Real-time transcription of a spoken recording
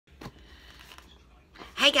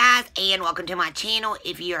Hey guys, and welcome to my channel.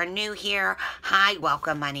 If you are new here, hi,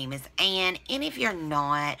 welcome. My name is Ann, and if you're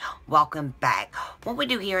not, welcome back. What we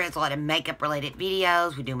do here is a lot of makeup related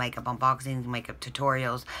videos. We do makeup unboxings, makeup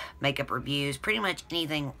tutorials, makeup reviews, pretty much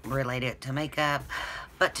anything related to makeup.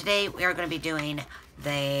 But today we are going to be doing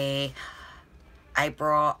the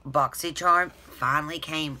April Boxycharm. Finally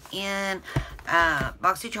came in.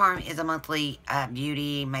 Boxycharm is a monthly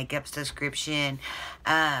beauty makeup subscription.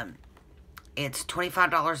 It's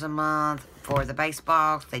 $25 a month for the base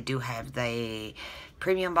box. They do have the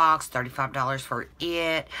premium box, $35 for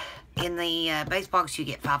it. In the base box, you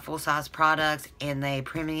get 5 full-size products. In the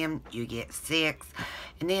premium, you get 6.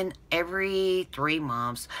 And then every 3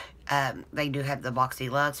 months, they do have the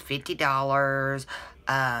Boxy Luxe, $50.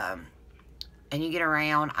 And you get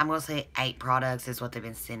around, I'm going to say 8 products is what they've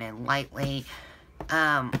been sending lately.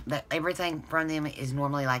 Everything from them is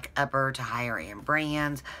normally like upper to higher end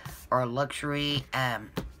brands or luxury. I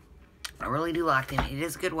really do like them. It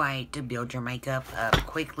is a good way to build your makeup up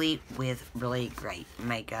quickly with really great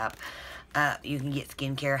makeup. You can get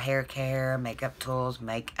skincare, hair care, makeup tools,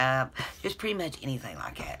 makeup, just pretty much anything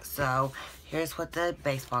like that. So here's what the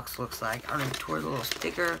base box looks like. I'm going to tore the little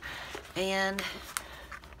sticker, and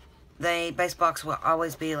the base box will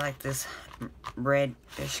always be like this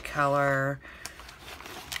reddish color.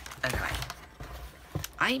 Okay.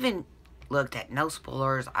 I even looked at no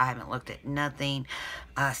spoilers. I haven't looked at nothing.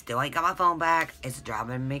 Still ain't got my phone back. It's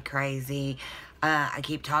driving me crazy. I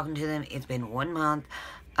keep talking to them. It's been 1 month.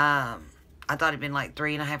 I thought it'd been like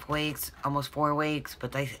 3.5 weeks, almost 4 weeks,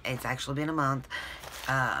 but it's actually been a month,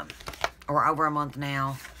 or over a month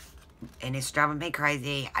now, and it's driving me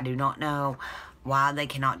crazy. I do not know why they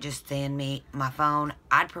cannot just send me my phone.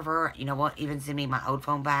 I'd prefer, you know what, even send me my old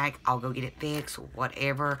phone back. I'll go get it fixed,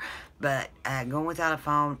 whatever. But going without a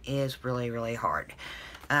phone is really, really hard.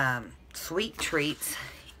 Sweet treats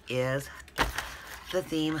is the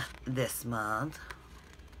theme this month.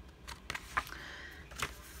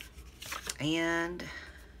 And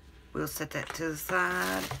we'll set that to the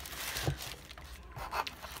side.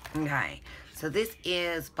 Okay, so this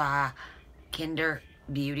is by Kinder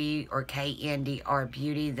Beauty, or KNDR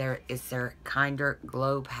Beauty. There is their Kinder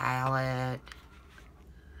Glow palette.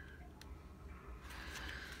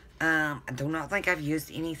 I do not think I've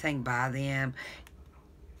used anything by them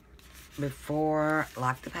before.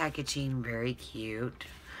 Like the packaging, very cute.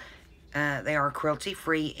 They are cruelty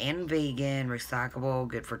free and vegan, recyclable,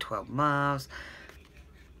 good for 12 months.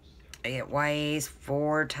 It weighs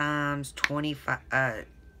 4 times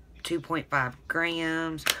 2.5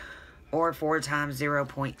 grams. Or 4 times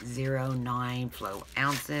 0.09 flow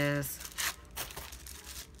ounces.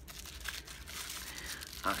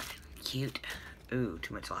 Okay, cute. Ooh,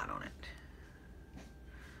 too much light on it.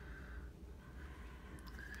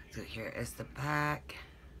 So here is the back.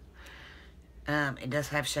 It does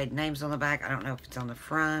have shade names on the back. I don't know if it's on the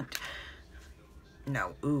front.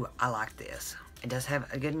 No, ooh, I like this. It does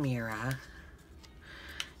have a good mirror.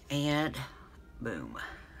 And boom.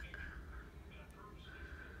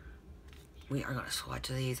 We are going to swatch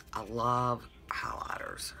these. I love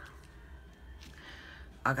highlighters.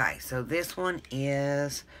 Okay, so this one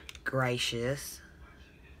is Gracious.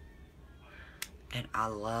 And I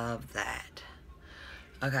love that.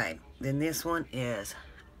 Okay, then this one is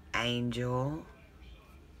Angel.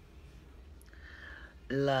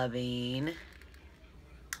 Loving.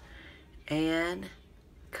 And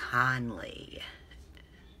Kindly.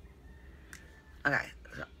 Okay,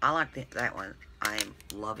 so I like that one. I'm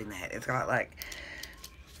loving that. It's got like,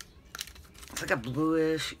 it's like a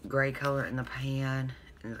bluish gray color in the pan,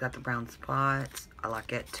 and it's got the brown spots. I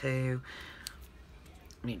like it too.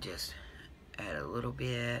 Let me just add a little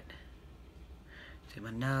bit to my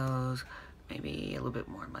nose, maybe a little bit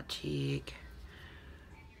more on my cheek.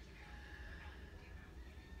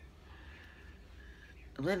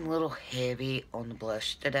 I went a little heavy on the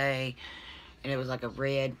blush today, and it was like a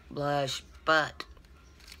red blush, but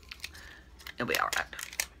it'll be alright.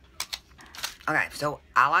 Okay, so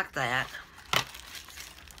I like that.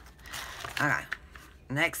 Okay,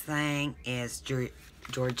 next thing is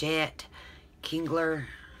Georgette Kingler.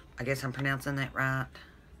 I guess I'm pronouncing that right.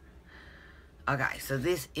 Okay, so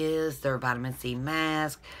this is their vitamin C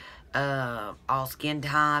mask. All skin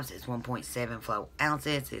types. It's 1.7 flow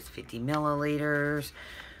ounces. It's 50 milliliters.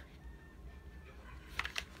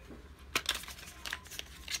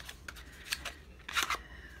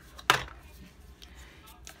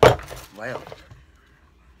 Well,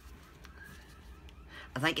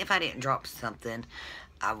 I think if I didn't drop something,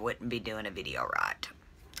 I wouldn't be doing a video right.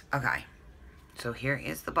 Okay, so here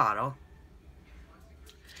is the bottle.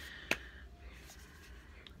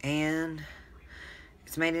 And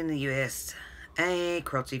It's made in the USA,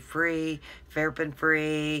 cruelty free, paraben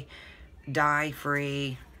free, dye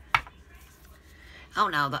free. I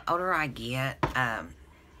don't know, the older I get, I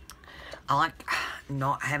like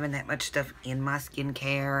not having that much stuff in my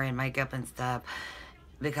skincare and makeup and stuff,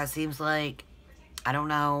 because it seems like, I don't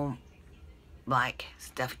know, like,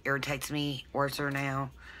 stuff irritates me worse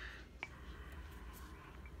now.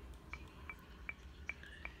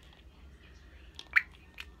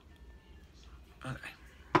 Okay.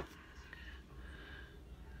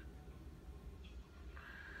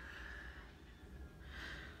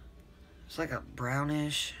 It's like a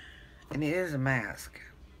brownish, and it is a mask.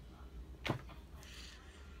 I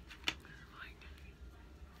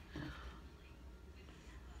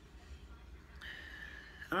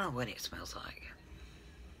don't know what it smells like.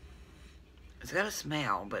 It's got a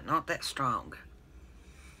smell, but not that strong.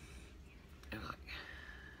 It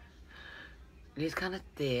is kind of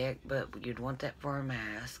thick, but you'd want that for a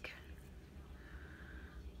mask.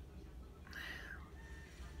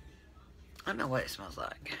 I don't know what it smells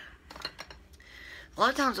like. A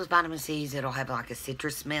lot of times with vitamin C's, it'll have like a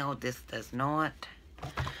citrus smell. This does not.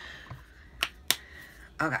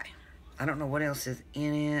 Okay. I don't know what else is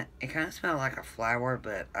in it. It kind of smells like a flower,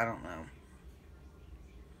 but I don't know.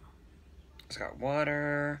 It's got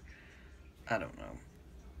water. I don't know.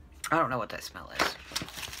 I don't know what that smell is.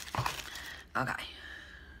 Okay.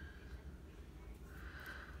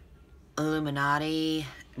 Illuminati.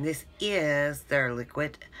 This is their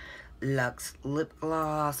Liquid Luxe Lip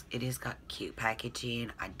Gloss. It has got cute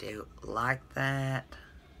packaging. I do like that.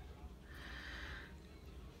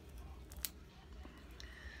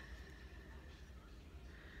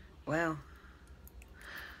 Well,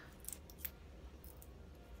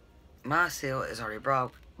 my seal is already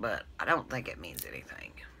broke, but I don't think it means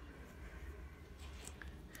anything.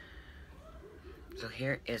 So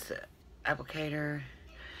here is the applicator.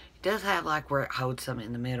 It does have like where it holds something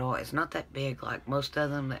in the middle. It's not that big like most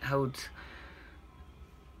of them that holds.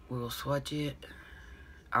 We'll swatch it.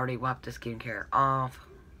 I already wiped the skincare off.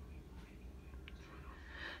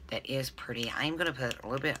 That is pretty. I am going to put a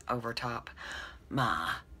little bit over top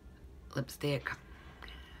my lipstick.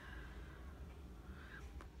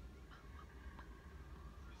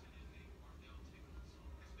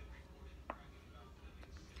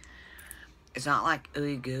 It's not like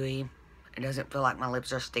ooey gooey. It doesn't feel like my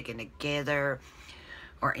lips are sticking together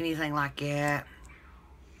or anything like that.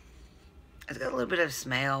 It's got a little bit of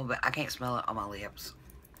smell, but I can't smell it on my lips.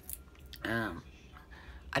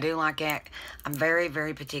 I do like it. I'm very,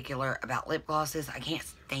 very particular about lip glosses. I can't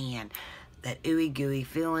stand that ooey gooey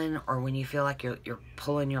feeling, or when you feel like you're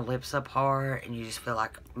pulling your lips apart and you just feel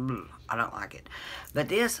like, I don't like it. But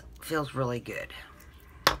this feels really good.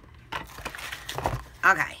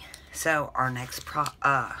 Okay, so our next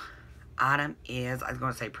item is, I was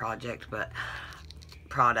going to say project, but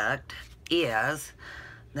product is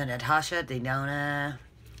the Natasha Denona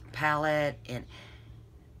palette, and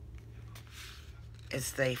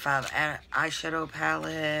it's the 5 eyeshadow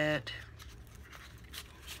palette.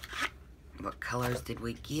 What colors did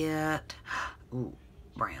we get? Ooh,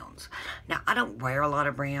 browns. Now, I don't wear a lot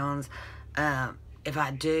of browns. If I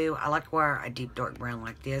do, I like to wear a deep dark brown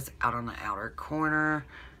like this out on the outer corner.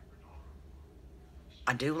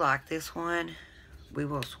 I do like this one. We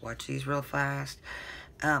will swatch these real fast.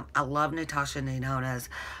 I love Natasha Denona's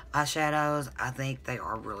eyeshadows. I think they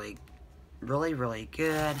are really, really, really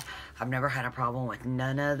good. I've never had a problem with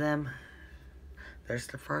none of them. There's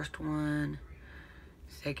the first one.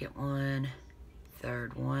 Second one,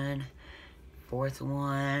 third one, fourth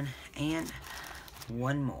one, and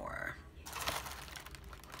one more.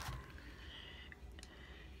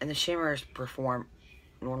 And the shimmers perform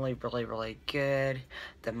normally really, really good.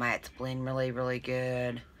 The mattes blend really, really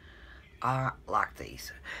good. I like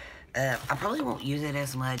these. I probably won't use it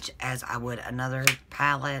as much as I would another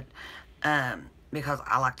palette, because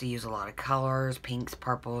I like to use a lot of colors, pinks,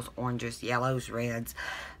 purples, oranges, yellows, reds,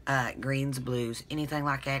 greens, blues, anything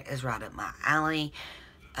like that is right up my alley.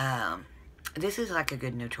 This is like a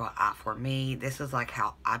good neutral eye for me. This is like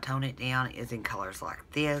how I tone it down, is in colors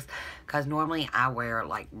like this, because normally I wear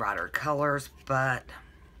like brighter colors, but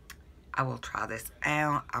I will try this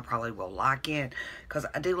out. I probably will like it, because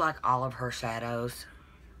I do like all of her shadows.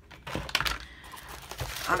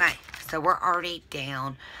 Okay, so we're already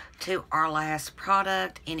down to our last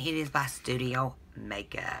product, and it is by Studio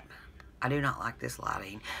Makeup. I do not like this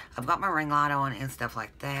lighting. I've got my ring light on and stuff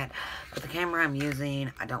like that, but the camera I'm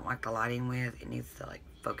using, I don't like the lighting with. It needs to like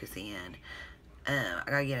focus in. I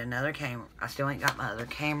gotta get another camera. I still ain't got my other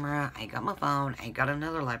camera. I ain't got my phone. I ain't got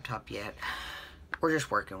another laptop yet. We're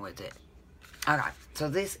just working with it. Okay, so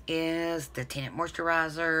this is the tinted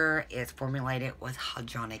moisturizer. It's formulated with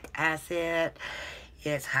hyaluronic acid.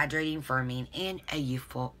 It's hydrating, firming, and a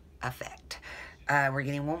youthful effect. We're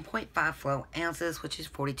getting 1.5 flow ounces, which is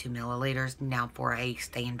 42 milliliters. Now for a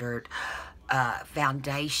standard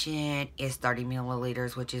foundation is 30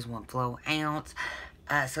 milliliters, which is 1 flow ounce.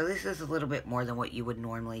 So this is a little bit more than what you would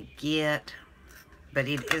normally get, but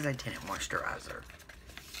it is a tinted moisturizer.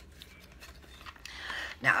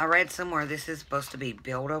 Now, I read somewhere this is supposed to be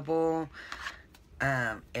buildable.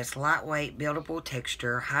 It's lightweight, buildable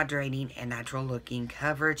texture, hydrating, and natural looking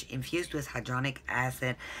coverage infused with hyaluronic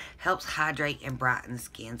acid. Helps hydrate and brighten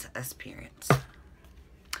skin's appearance.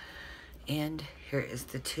 And here is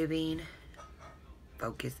the tubing.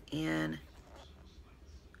 Focus in.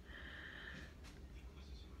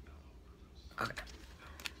 Okay.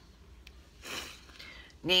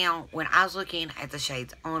 Now, when I was looking at the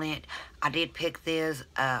shades on it, I did pick this,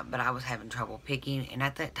 but I was having trouble picking. And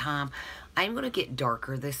at that time, I'm going to get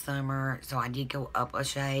darker this summer, so I did go up a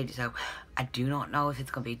shade. So, I do not know if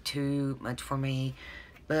it's going to be too much for me,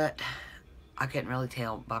 but I couldn't really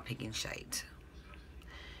tell by picking shades.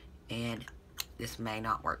 And this may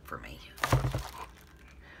not work for me.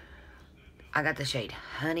 I got the shade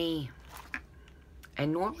Honey.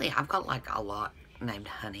 And normally, I've got like a lot named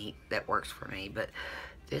Honey that works for me, but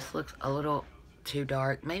this looks a little too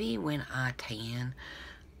dark. Maybe when I tan,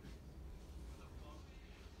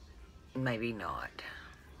 maybe not.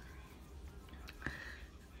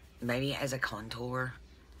 Maybe as a contour,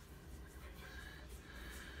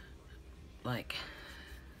 like,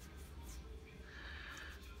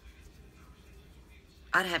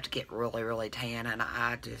 I'd have to get really, really tan, and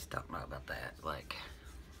I just don't know about that. Like,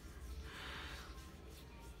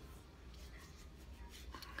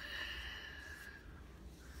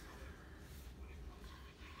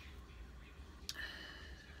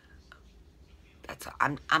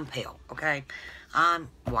 I'm pale, okay? I'm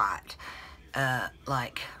white.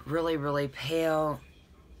 Like, really, really pale.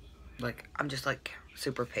 Like, I'm just, like,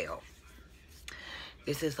 super pale.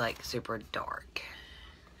 This is, like, super dark.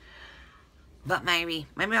 But maybe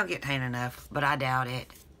I'll get tan enough, but I doubt it.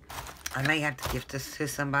 I may have to gift this to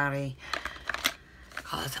somebody,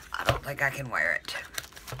 because I don't think I can wear it.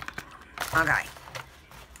 Okay.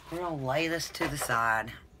 We're going to lay this to the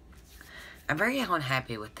side. I'm very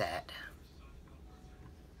unhappy with that.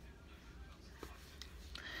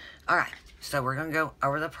 Alright, so we're going to go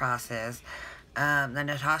over the process. The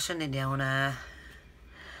Natasha Nadona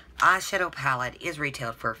eyeshadow palette is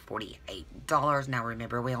retailed for $48. Now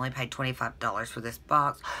remember, we only paid $25 for this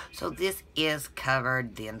box. So this is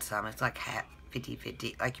covered, then some. It's like half,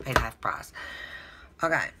 50-50, like you paid half price.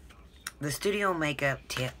 Okay, the Studio Makeup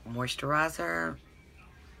Tint Moisturizer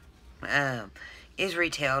is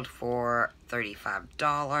retailed for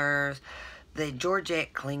 $35. The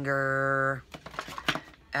Georgette Klinger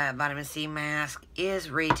Vitamin C mask is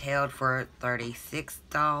retailed for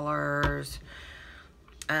 $36.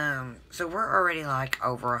 So we're already like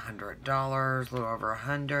over $100, a little over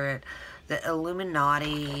 $100. The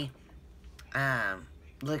Illuminati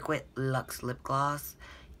Liquid Luxe Lip Gloss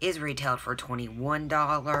is retailed for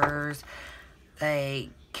 $21. The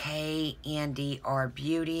KNDR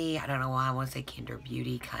Beauty, I don't know why I want to say Kinder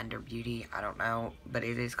Beauty, I don't know, but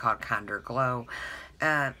it is called Kinder Glow.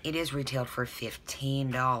 It is retailed for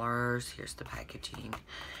 $15. Here's the packaging.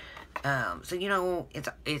 So, you know,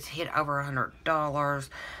 it's hit over $100.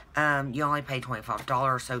 You only pay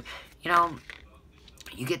 $25. So, you know,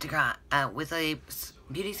 you get to try, with a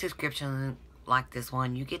beauty subscription like this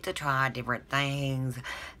one, you get to try different things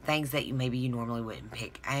that maybe you normally wouldn't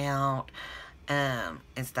pick out, and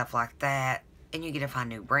stuff like that. And you get to find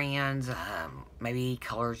new brands, maybe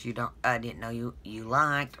colors you didn't know you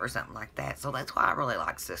liked, or something like that. So that's why I really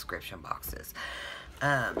like subscription boxes.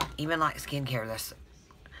 Even like skincare,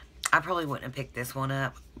 I probably wouldn't have picked this one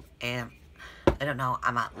up, and I don't know,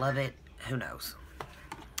 I might love it, who knows.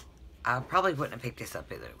 I probably wouldn't have picked this up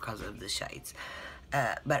either because of the shades.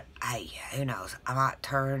 But hey, who knows, I might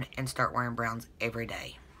turn and start wearing browns every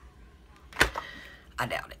day. I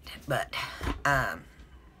doubt it, but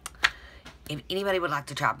if anybody would like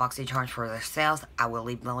to try Boxycharm for themselves, I will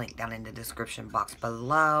leave the link down in the description box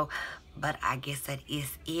below. But I guess that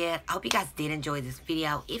is it. I hope you guys did enjoy this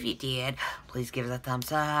video. If you did, please give it a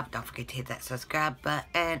thumbs up. Don't forget to hit that subscribe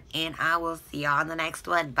button. And I will see y'all in the next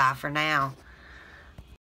one. Bye for now.